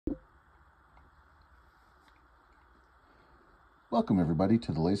Welcome everybody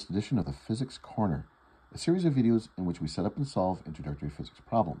to the latest edition of the Physics Corner, a series of videos in which we set up and solve introductory physics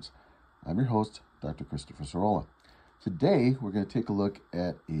problems. I'm your host, Dr. Christopher Sorolla. Today, we're going to take a look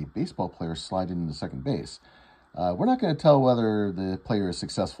at a baseball player sliding into second base. We're not going to tell whether the player is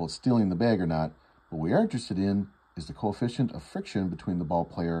successful at stealing the bag or not. What we are interested in is the coefficient of friction between the ball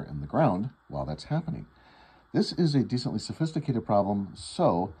player and the ground while that's happening. This is a decently sophisticated problem,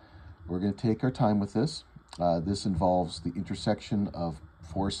 so we're going to take our time with this. This involves the intersection of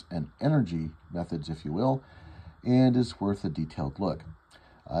force and energy methods, if you will, and is worth a detailed look.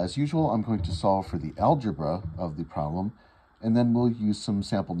 As usual, I'm going to solve for the algebra of the problem, and then we'll use some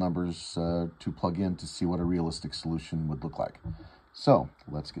sample numbers to plug in to see what a realistic solution would look like. So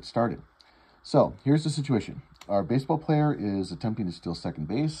let's get started. So here's the situation. Our baseball player is attempting to steal second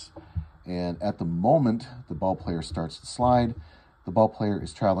base, and at the moment the ball player starts to slide, the ball player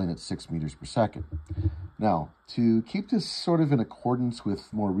is traveling at 6 meters per second. Now, to keep this sort of in accordance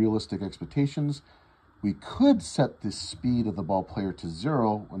with more realistic expectations, we could set the speed of the ball player to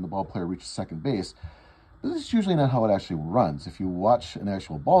 0 when the ball player reaches second base, but this is usually not how it actually runs. If you watch an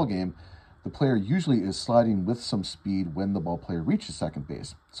actual ball game, the player usually is sliding with some speed when the ball player reaches second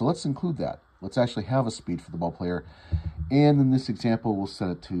base. So let's include that. Let's actually have a speed for the ball player, and in this example, we'll set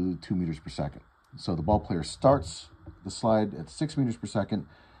it to 2 meters per second. So the ball player starts the slide at 6 meters per second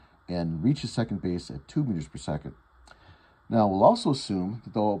and reaches second base at 2 meters per second. Now, we'll also assume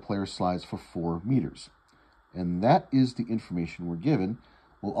that the ball player slides for 4 meters, and that is the information we're given.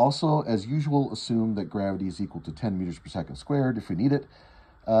 We'll also, as usual, assume that gravity is equal to 10 meters per second squared if we need it,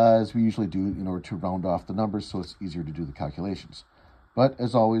 as we usually do in order to round off the numbers so it's easier to do the calculations. But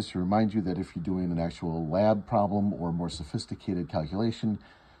as always, to remind you that if you're doing an actual lab problem or more sophisticated calculation,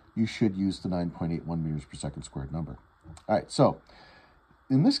 you should use the 9.81 meters per second squared number. All right, so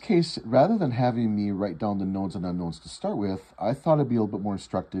in this case, rather than having me write down the knowns and unknowns to start with, I thought it'd be a little bit more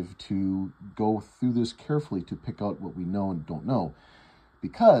instructive to go through this carefully to pick out what we know and don't know.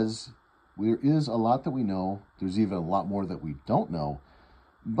 Because there is a lot that we know, there's even a lot more that we don't know,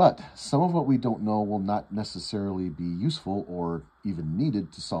 but some of what we don't know will not necessarily be useful or even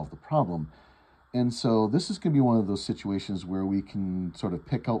needed to solve the problem. And so this is going to be one of those situations where we can sort of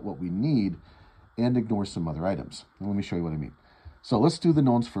pick out what we need and ignore some other items. And let me show you what I mean. So let's do the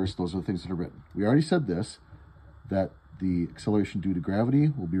knowns first. Those are the things that are written. We already said this, that the acceleration due to gravity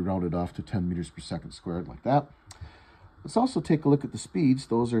will be rounded off to 10 meters per second squared, like that. Let's also take a look at the speeds.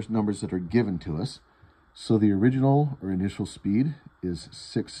 Those are numbers that are given to us. So the original or initial speed is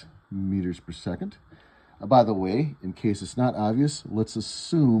 6 meters per second. By the way, in case it's not obvious, let's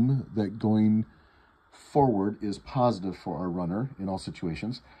assume that going forward is positive for our runner in all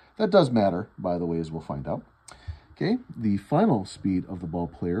situations. That does matter, by the way, as we'll find out. Okay, the final speed of the ball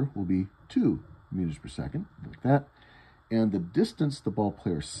player will be 2 meters per second, like that. And the distance the ball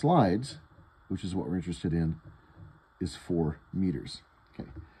player slides, which is what we're interested in, is 4 meters. Okay,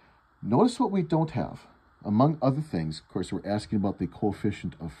 notice what we don't have. Among other things, of course, we're asking about the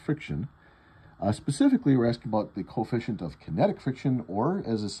coefficient of friction. Specifically, we're asking about the coefficient of kinetic friction, or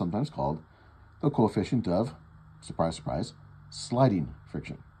as is sometimes called, the coefficient of, surprise, surprise, sliding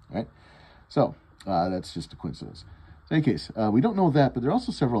friction, right? So that's just a coincidence. In any case, we don't know that, but there are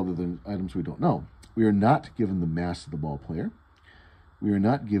also several other items we don't know. We are not given the mass of the ball player. We are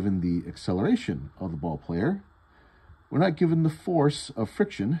not given the acceleration of the ball player. We're not given the force of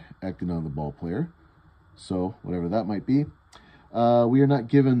friction acting on the ball player, so whatever that might be. We are not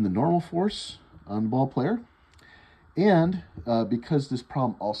given the normal force on the ball player. And because this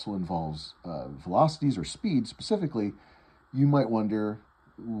problem also involves velocities or speed specifically, you might wonder,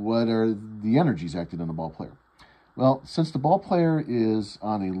 what are the energies acting on the ball player? Well, since the ball player is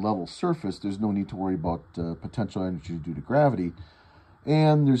on a level surface, there's no need to worry about potential energy due to gravity,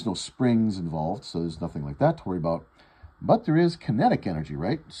 and there's no springs involved, so there's nothing like that to worry about. But there is kinetic energy,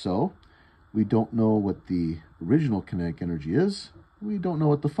 right? So we don't know what the original kinetic energy is, we don't know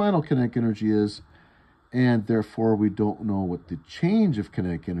what the final kinetic energy is, and therefore we don't know what the change of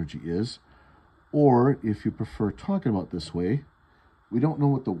kinetic energy is, or if you prefer talking about this way, we don't know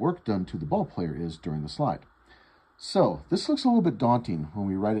what the work done to the ball player is during the slide. So this looks a little bit daunting when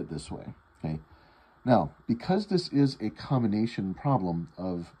we write it this way, okay? Now, because this is a combination problem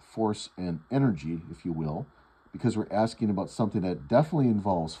of force and energy, if you will, because we're asking about something that definitely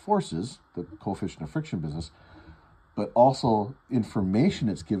involves forces, the coefficient of friction business, but also information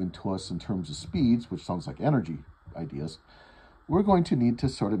that's given to us in terms of speeds, which sounds like energy ideas, we're going to need to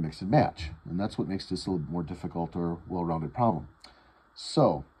sort of mix and match. And that's what makes this a little more difficult or well-rounded problem.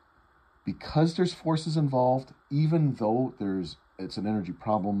 So, because there's forces involved, even though it's an energy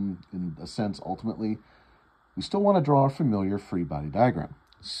problem in a sense ultimately, we still want to draw our familiar free body diagram.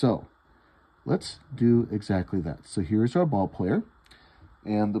 So let's do exactly that. So here's our ball player,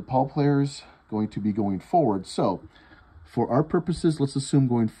 and the ball player's going to be going forward. So for our purposes, let's assume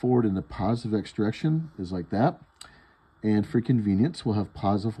going forward in the positive x direction is like that. And for convenience, we'll have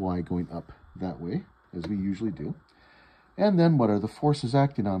positive y going up that way, as we usually do. And then what are the forces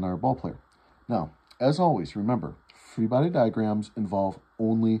acting on our ball player? Now, as always, remember, free body diagrams involve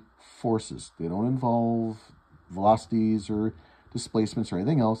only forces. They don't involve velocities or displacements or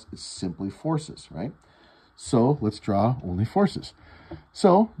anything else. It's simply forces, right? So let's draw only forces.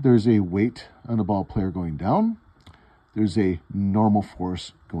 So there's a weight on the ball player going down. There's a normal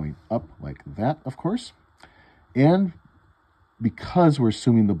force going up like that, of course. And because we're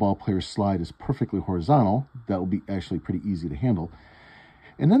assuming the ball player's slide is perfectly horizontal, that will be actually pretty easy to handle.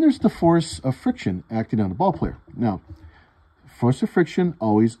 And then there's the force of friction acting on the ball player. Now, force of friction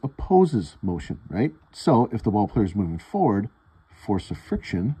always opposes motion, right? So if the ball player is moving forward, force of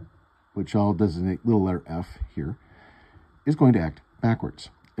friction, which I'll designate little letter f here, is going to act backwards.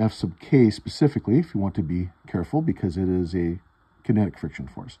 F sub k specifically, if you want to be careful, because it is a kinetic friction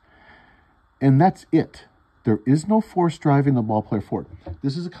force. And that's it. There is no force driving the ball player forward.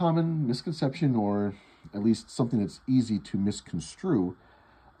 This is a common misconception, or at least something that's easy to misconstrue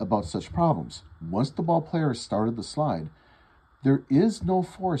about such problems. Once the ball player has started the slide, there is no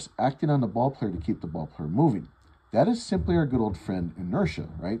force acting on the ball player to keep the ball player moving. That is simply our good old friend inertia,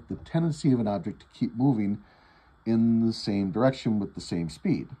 right? The tendency of an object to keep moving in the same direction with the same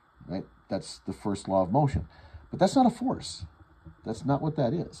speed, right? That's the first law of motion. But that's not a force. That's not what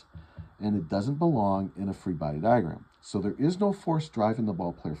that is. And it doesn't belong in a free body diagram. So there is no force driving the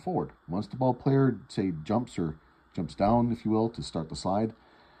ball player forward. Once the ball player, say, jumps down, if you will, to start the slide,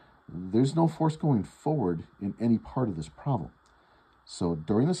 there's no force going forward in any part of this problem. So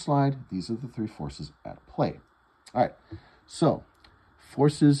during the slide, these are the three forces at play. All right, so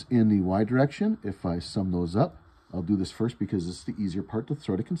forces in the y direction, if I sum those up, I'll do this first because it's the easier part to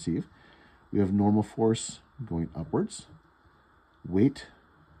sort of conceive. We have normal force going upwards, weight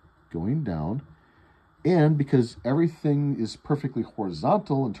going down, and because everything is perfectly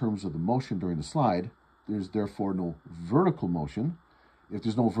horizontal in terms of the motion during the slide, there's therefore no vertical motion. If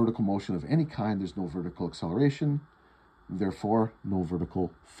there's no vertical motion of any kind, there's no vertical acceleration, therefore no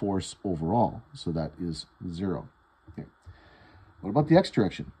vertical force overall. So that is 0. Okay. What about the x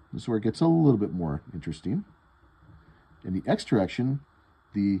direction? This is where it gets a little bit more interesting. In the x direction,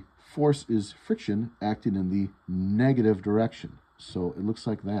 the force is friction acting in the negative direction. So it looks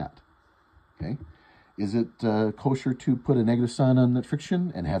like that. Okay. Is it kosher to put a negative sign on that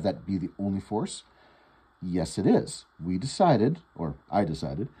friction and have that be the only force? Yes, it is. We decided, or I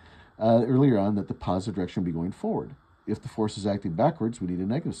decided, earlier on that the positive direction would be going forward. If the force is acting backwards, we need a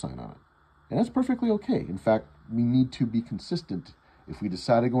negative sign on it. And that's perfectly okay. In fact, we need to be consistent. If we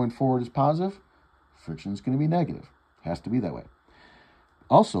decided going forward is positive, friction is going to be negative. It has to be that way.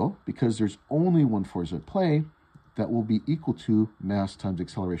 Also, because there's only one force at play, that will be equal to mass times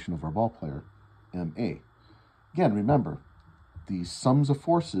acceleration of our ball player, ma. Again, remember, the sums of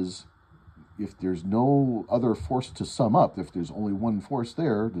forces, if there's no other force to sum up, if there's only one force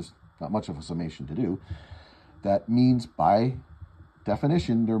there, there's not much of a summation to do. That means, by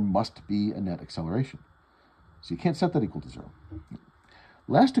definition, there must be a net acceleration. So you can't set that equal to 0.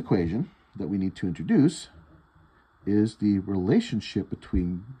 Last equation that we need to introduce is the relationship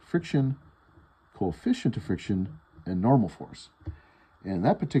between friction, coefficient of friction, and normal force. And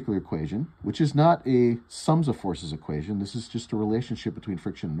that particular equation, which is not a sums of forces equation, this is just a relationship between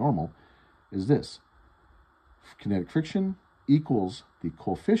friction and normal, is this. Kinetic friction equals the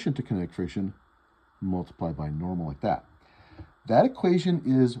coefficient of kinetic friction multiplied by normal, like that. That equation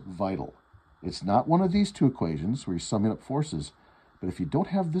is vital. It's not one of these two equations where you're summing up forces, but if you don't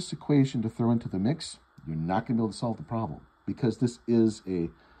have this equation to throw into the mix, you're not going to be able to solve the problem, because this is a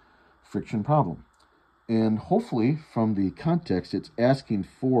friction problem. And hopefully, from the context, it's asking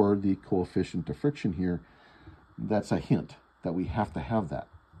for the coefficient of friction here. That's a hint that we have to have that.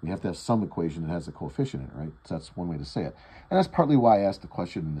 We have to have some equation that has a coefficient in it, right? So that's one way to say it. And that's partly why I asked the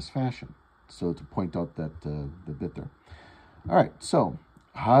question in this fashion. So to point out that the bit there. All right, so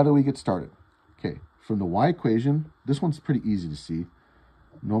how do we get started? Okay, from the y equation, this one's pretty easy to see.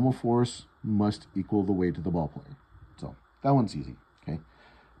 Normal force must equal the weight of the ball player. So that one's easy, okay?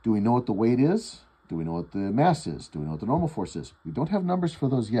 Do we know what the weight is? Do we know what the mass is? Do we know what the normal force is? We don't have numbers for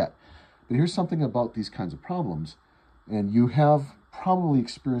those yet. But here's something about these kinds of problems, and you have probably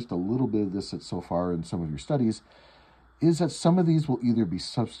experienced a little bit of this so far in some of your studies, is that some of these will either be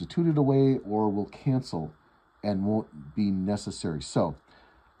substituted away or will cancel and won't be necessary. So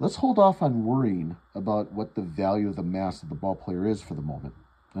Let's hold off on worrying about what the value of the mass of the ball player is for the moment.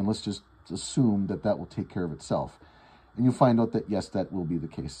 And let's just assume that that will take care of itself. And you'll find out that, yes, that will be the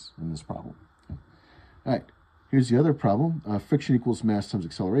case in this problem. Okay. All right, here's the other problem. Friction equals mass times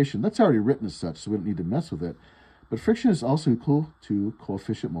acceleration. That's already written as such, so we don't need to mess with it. But friction is also equal to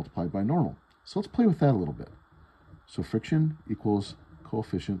coefficient multiplied by normal. So let's play with that a little bit. So friction equals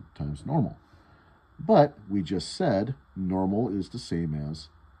coefficient times normal. But we just said normal is the same as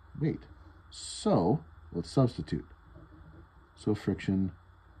weight. So let's substitute. So friction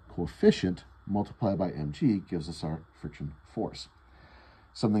coefficient multiplied by mg gives us our friction force.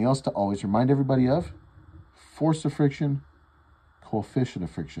 Something else to always remind everybody of: force of friction, coefficient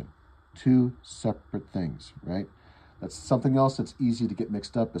of friction. Two separate things, right? That's something else that's easy to get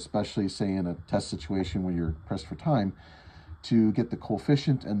mixed up, especially, say, in a test situation where you're pressed for time, to get the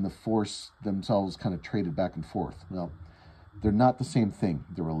coefficient and the force themselves kind of traded back and forth. Well, they're not the same thing.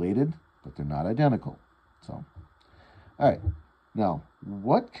 They're related, but they're not identical. So, all right. Now,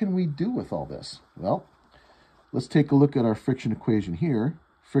 what can we do with all this? Well, let's take a look at our friction equation here.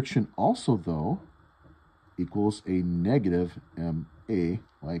 Friction also, though, equals a negative ma,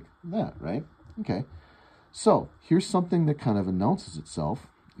 like that, right? Okay. So here's something that kind of announces itself.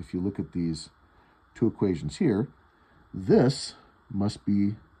 If you look at these two equations here, this must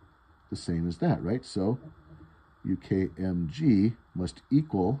be the same as that, right? So UKMG must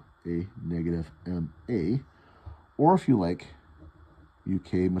equal a negative MA, or if you like,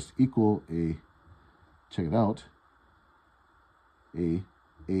 UK must equal a, check it out, a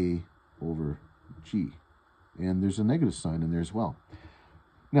over G. And there's a negative sign in there as well.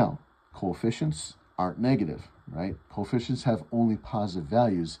 Now, coefficients aren't negative, right? Coefficients have only positive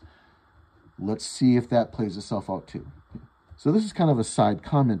values. Let's see if that plays itself out too. So this is kind of a side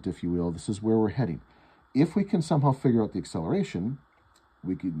comment, if you will. This is where we're heading. If we can somehow figure out the acceleration,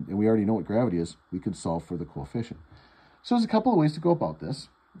 we can, and we already know what gravity is, we can solve for the coefficient. So there's a couple of ways to go about this,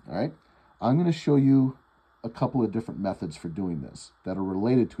 all right? I'm going to show you a couple of different methods for doing this that are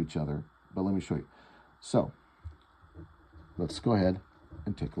related to each other, but let me show you. So let's go ahead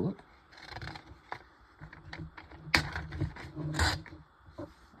and take a look.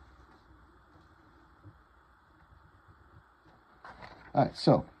 All right,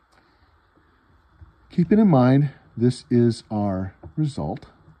 so keeping in mind, this is our result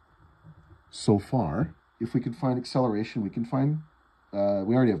so far. If we can find acceleration, we can find, we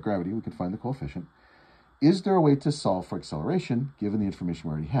already have gravity, we can find the coefficient. Is there a way to solve for acceleration given the information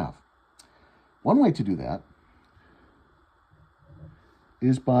we already have? One way to do that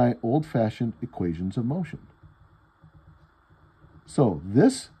is by old-fashioned equations of motion. So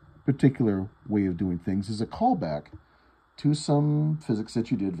this particular way of doing things is a callback to some physics that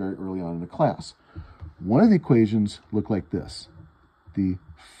you did very early on in the class. One of the equations looked like this. The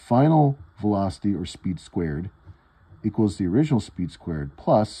final velocity, or speed squared, equals the original speed squared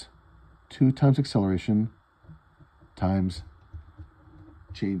plus 2 times acceleration times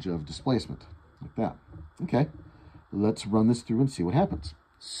change of displacement, like that. Okay, let's run this through and see what happens.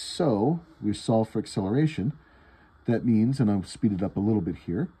 So we solve for acceleration. That means, and I'll speed it up a little bit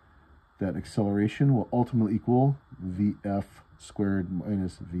here, that acceleration will ultimately equal Vf squared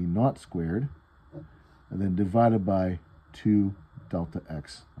minus V naught squared, and then divided by 2 delta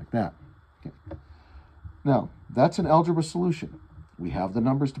x, like that. Okay. Now, that's an algebra solution. We have the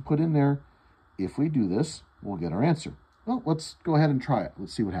numbers to put in there. If we do this, we'll get our answer. Well, let's go ahead and try it.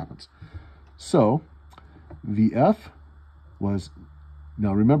 Let's see what happens. So, Vf was,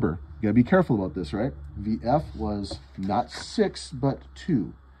 now remember, you gotta be careful about this, right? Vf was not 6, but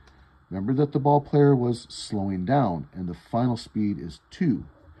 2. Remember that the ball player was slowing down, and the final speed is 2.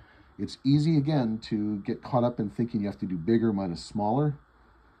 It's easy, again, to get caught up in thinking you have to do bigger minus smaller,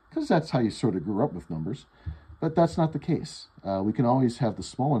 because that's how you sort of grew up with numbers. But that's not the case. We can always have the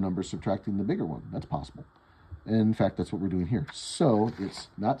smaller number subtracting the bigger one. That's possible. And in fact, that's what we're doing here. So it's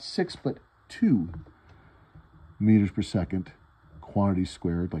not 6, but 2 meters per second, quantity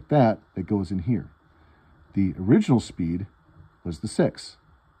squared, like that goes in here. The original speed was the 6.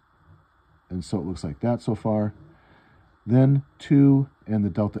 And so it looks like that so far. Then 2 and the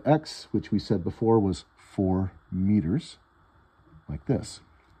delta x, which we said before was 4 meters, like this.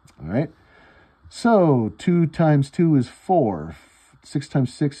 All right. So 2 times 2 is 4. 6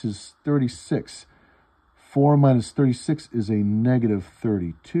 times 6 is 36. 4 minus 36 is a negative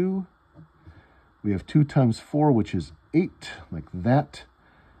 32. We have 2 times 4, which is 8, like that.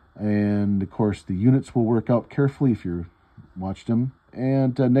 And, of course, the units will work out carefully if you watched them.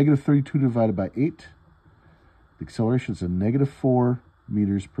 And negative 32 divided by 8. The acceleration is a negative 4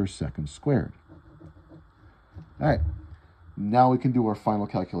 meters per second squared. All right. Now we can do our final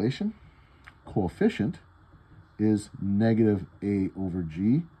calculation. Coefficient is negative a over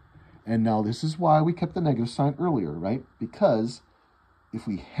g. And now this is why we kept the negative sign earlier, right? Because if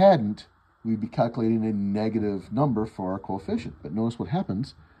we hadn't, we'd be calculating a negative number for our coefficient. But notice what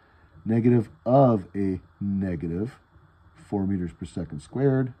happens. Negative of a negative 4 meters per second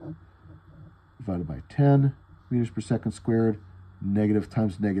squared divided by 10 meters per second squared. Negative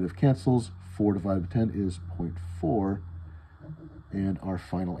times negative cancels. 4 divided by 10 is 0.4. And our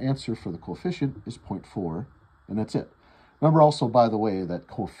final answer for the coefficient is 0.4. And that's it. Remember also, by the way, that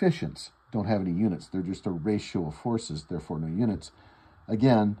coefficients don't have any units. They're just a ratio of forces, therefore no units.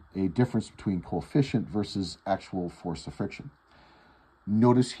 Again, a difference between coefficient versus actual force of friction.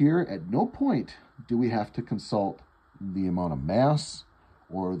 Notice here, at no point do we have to consult the amount of mass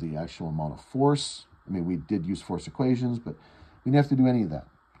or the actual amount of force. I mean, we did use force equations, but we didn't have to do any of that.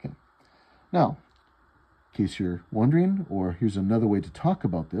 Okay. Now, in case you're wondering, or here's another way to talk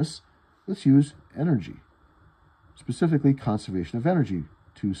about this, let's use energy. Specifically, conservation of energy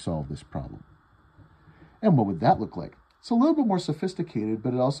to solve this problem. And what would that look like? It's a little bit more sophisticated,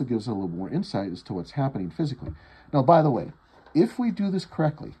 but it also gives a little more insight as to what's happening physically. Now, by the way, if we do this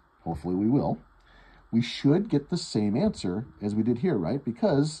correctly, hopefully we will, we should get the same answer as we did here, right?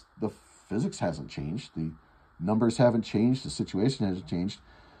 Because the physics hasn't changed, the numbers haven't changed, the situation hasn't changed.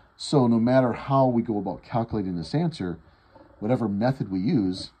 So no matter how we go about calculating this answer, whatever method we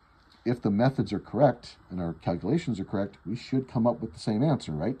use, if the methods are correct and our calculations are correct, we should come up with the same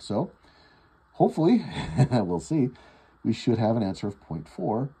answer, right? So hopefully, we'll see, we should have an answer of 0.4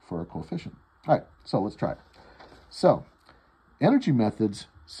 for our coefficient. All right, so let's try it. So energy methods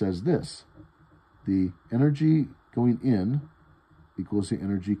says this: the energy going in equals the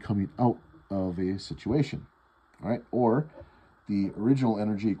energy coming out of a situation, all right? Or the original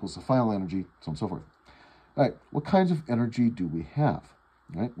energy equals the final energy, so on and so forth. All right, what kinds of energy do we have?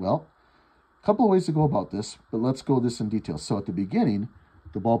 All right, well, a couple of ways to go about this, but let's go this in detail. So at the beginning,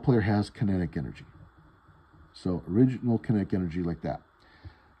 the ball player has kinetic energy. So original kinetic energy like that.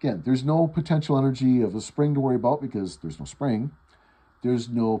 Again, there's no potential energy of a spring to worry about because there's no spring. There's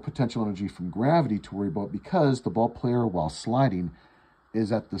no potential energy from gravity to worry about because the ball player, while sliding,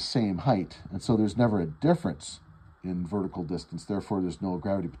 is at the same height. And so there's never a difference in vertical distance. Therefore, there's no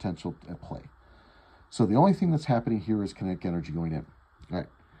gravity potential at play. So the only thing that's happening here is kinetic energy going in. All right.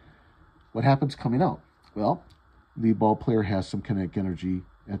 What happens coming out? Well, the ball player has some kinetic energy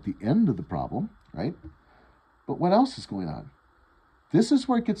at the end of the problem, right? But what else is going on? This is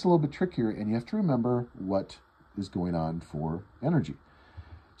where it gets a little bit trickier, and you have to remember what is going on for energy.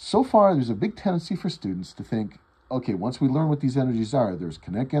 So far, there's a big tendency for students to think, okay, once we learn what these energies are, there's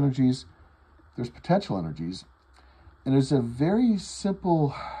kinetic energies, there's potential energies, and there's a very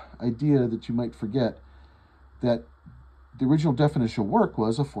simple idea that you might forget, that the original definition of work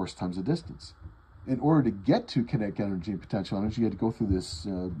was a force times a distance. In order to get to kinetic energy and potential energy, you had to go through this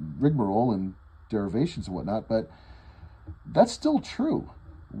rigmarole and derivations and whatnot, but that's still true.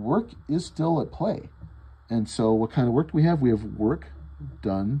 Work is still at play. And so what kind of work do we have? We have work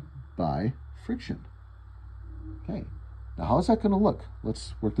done by friction. Okay, now how is that going to look?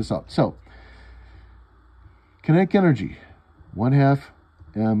 Let's work this out. So, kinetic energy, 1/2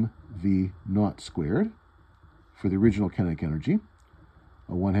 mv naught squared for the original kinetic energy,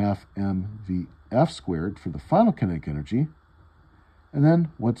 a 1/2 mvf squared for the final kinetic energy, and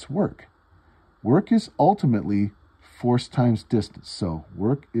then what's work? Work is ultimately force times distance. So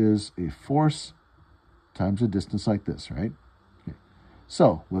work is a force times a distance like this, right? Okay.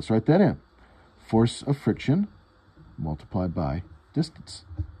 So let's write that in. Force of friction multiplied by distance.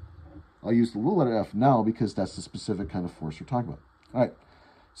 I'll use the little letter f now because that's the specific kind of force we're talking about. All right,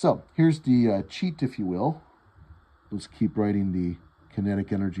 so here's the cheat, if you will. Let's keep writing the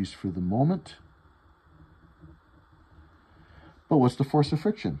kinetic energies for the moment. But what's the force of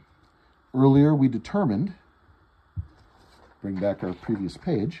friction? Earlier we determined, bring back our previous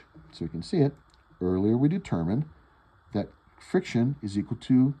page so we can see it. Earlier we determined that friction is equal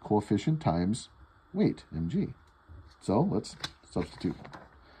to coefficient times weight, mg. So let's substitute.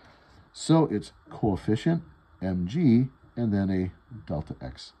 So it's coefficient mg and then a delta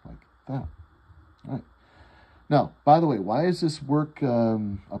x like that. All right. Now, by the way, why is this work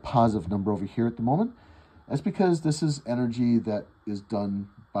a positive number over here at the moment? That's because this is energy that is done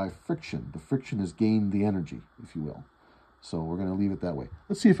by friction. The friction has gained the energy, if you will. So we're going to leave it that way.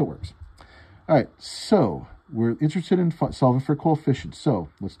 Let's see if it works. All right, so we're interested in solving for coefficients. So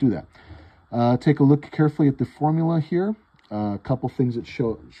let's do that. Take a look carefully at the formula here. A couple things that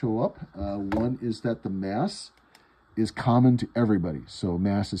show up. One is that the mass is common to everybody. So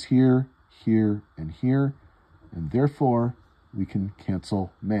mass is here, here, and here. And therefore, we can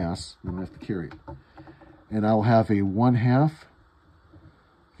cancel mass. We don't have to carry it. And I'll have a 1/2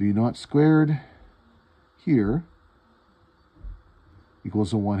 V naught squared here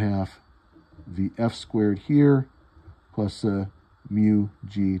equals a 1/2 Vf squared here plus a mu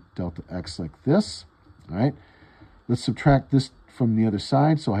g delta x like this. All right. Let's subtract this from the other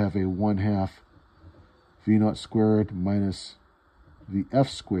side. So I have a 1/2 V naught squared minus Vf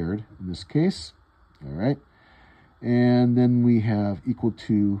squared in this case. All right. And then we have equal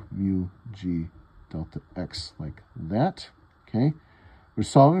to mu g delta x like that. Okay. We're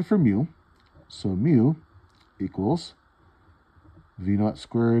solving for mu. So mu equals V naught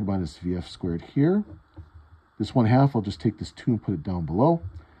squared minus Vf squared here. This 1/2, I'll just take this 2 and put it down below.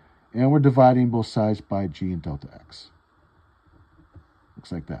 And we're dividing both sides by g and delta x.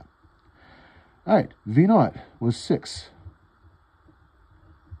 Looks like that. All right, V naught was 6.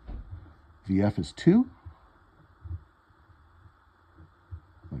 Vf is 2.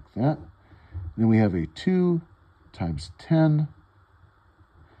 Like that. And then we have a 2 times 10.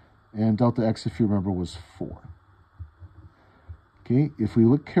 And delta x, if you remember, was 4. Okay, if we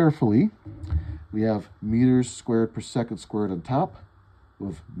look carefully, we have meters squared per second squared on top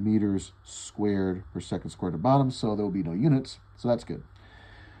with meters squared per second squared at the bottom, so there will be no units, so that's good.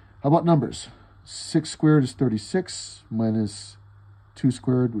 How about numbers? 6 squared is 36 minus 2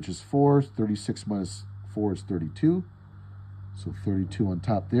 squared, which is 4. 36 minus 4 is 32. So 32 on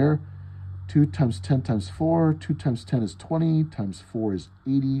top there. 2 times 10 times 4. 2 times 10 is 20. Times 4 is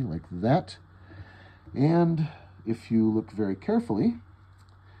 80, like that. And if you look very carefully,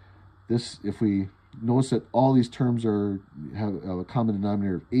 this, if we notice that all these terms have a common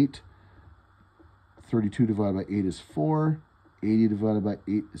denominator of 8. 32 divided by 8 is 4. 80 divided by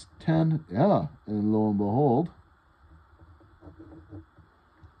 8 is 10. Yeah, and lo and behold,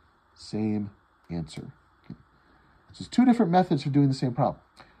 same answer. Okay. So there's 2 different methods for doing the same problem.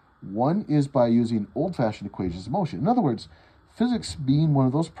 One is by using old-fashioned equations of motion. In other words, physics being one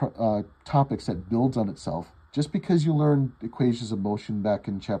of those topics that builds on itself. Just because you learned equations of motion back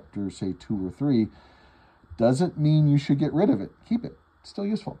in chapter, say, 2 or 3, doesn't mean you should get rid of it. Keep it. It's still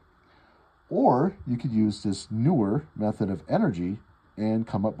useful. Or you could use this newer method of energy and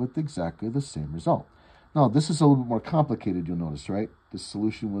come up with exactly the same result. Now, this is a little bit more complicated, you'll notice, right? The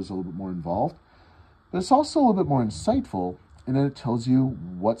solution was a little bit more involved, but it's also a little bit more insightful, and then it tells you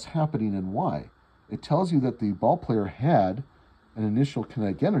what's happening and why. It tells you that the ball player had an initial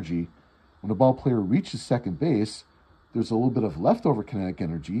kinetic energy. When the ball player reaches second base, there's a little bit of leftover kinetic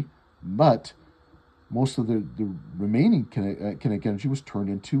energy, but most of the remaining kinetic energy was turned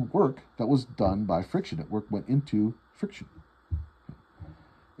into work that was done by friction. That work went into friction.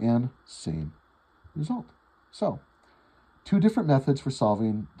 And same result. So, 2 different methods for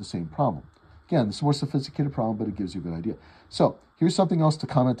solving the same problem. Again, this is a more sophisticated problem, but it gives you a good idea. So, here's something else to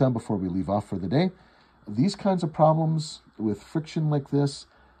comment on before we leave off for the day. These kinds of problems with friction like this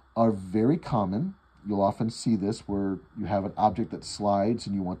are very common. You'll often see this where you have an object that slides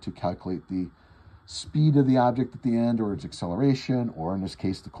and you want to calculate the speed of the object at the end, or its acceleration, or in this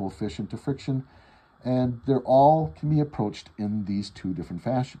case, the coefficient of friction. And they're all can be approached in these 2 different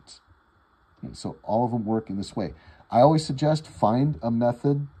fashions. And so all of them work in this way. I always suggest find a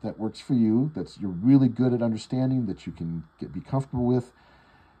method that works for you, you're really good at understanding, that you can be comfortable with,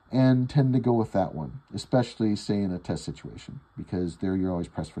 and tend to go with that one, especially, say, in a test situation, because there you're always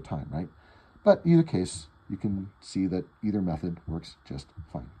pressed for time, right? But in either case, you can see that either method works just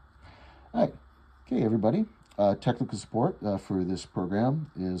fine. All right. Okay, everybody. Technical support for this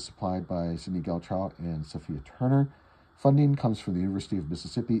program is supplied by Cindy Geltrow and Sophia Turner. Funding comes from the University of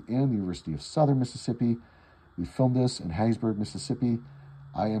Mississippi and the University of Southern Mississippi. We filmed this in Hattiesburg, Mississippi.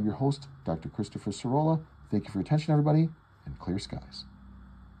 I am your host, Dr. Christopher Cirola. Thank you for your attention, everybody, and clear skies.